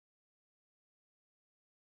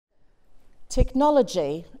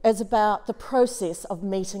Technology is about the process of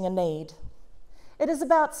meeting a need. It is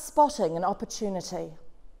about spotting an opportunity.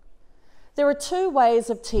 There are two ways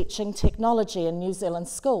of teaching technology in New Zealand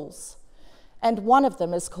schools, and one of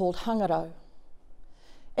them is called Hangarau.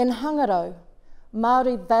 In Hangarau,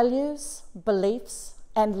 Māori values, beliefs,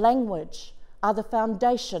 and language are the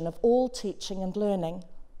foundation of all teaching and learning.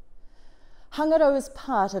 Hangarau is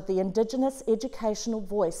part of the Indigenous educational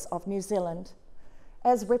voice of New Zealand,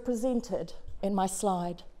 as represented in my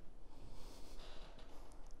slide.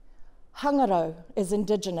 Hangarau is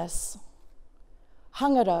Indigenous.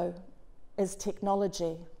 Hangarau is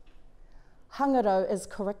technology. Hangarau is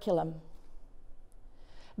curriculum.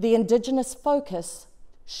 The Indigenous focus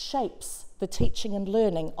shapes the teaching and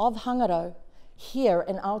learning of Hangarau here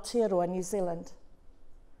in Aotearoa, New Zealand.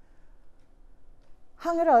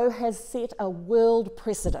 Hangarau has set a world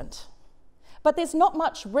precedent, but there's not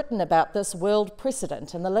much written about this world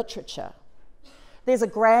precedent in the literature. There's a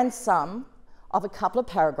grand sum of a couple of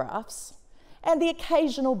paragraphs and the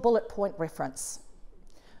occasional bullet point reference.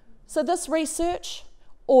 So this research,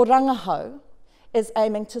 or Rangahau, is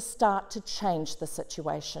aiming to start to change the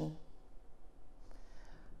situation.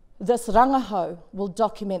 This Rangahau will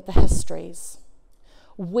document the histories,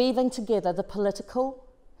 weaving together the political,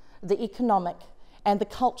 the economic, and the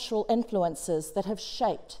cultural influences that have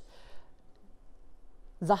shaped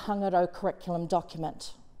the Hangarau curriculum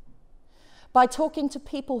document. By talking to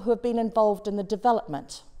people who have been involved in the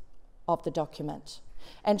development of the document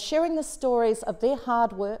and sharing the stories of their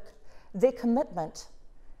hard work, their commitment,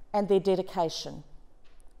 and their dedication.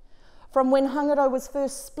 From when Hangarau was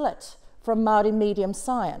first split from Māori medium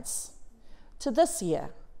science to this year,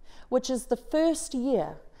 which is the first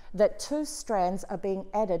year that two strands are being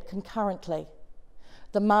added concurrently.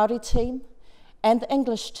 The Māori team and the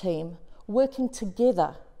English team working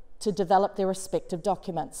together to develop their respective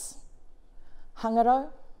documents. Hangarau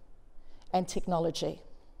and technology.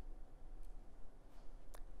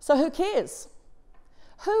 So who cares?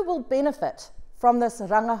 Who will benefit from this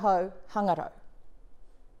Rangahau Hangarau?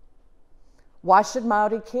 Why should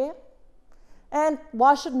Māori care? And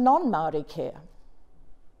why should non-Māori care?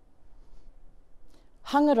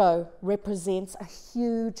 Hangarau represents a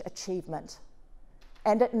huge achievement,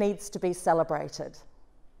 and it needs to be celebrated.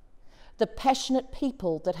 The passionate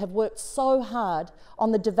people that have worked so hard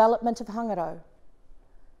on the development of Hangarau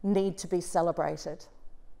need to be celebrated.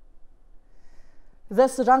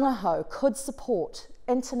 This Rangahau could support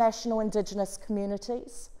international Indigenous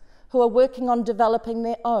communities who are working on developing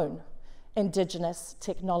their own Indigenous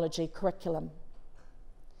technology curriculum.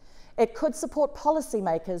 It could support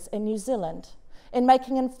policymakers in New Zealand in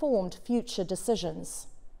making informed future decisions.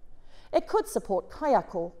 It could support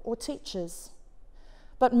kaiako or teachers.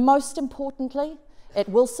 But most importantly, it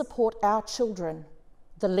will support our children,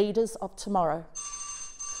 the leaders of tomorrow.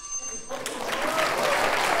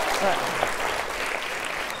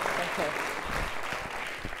 Thank you.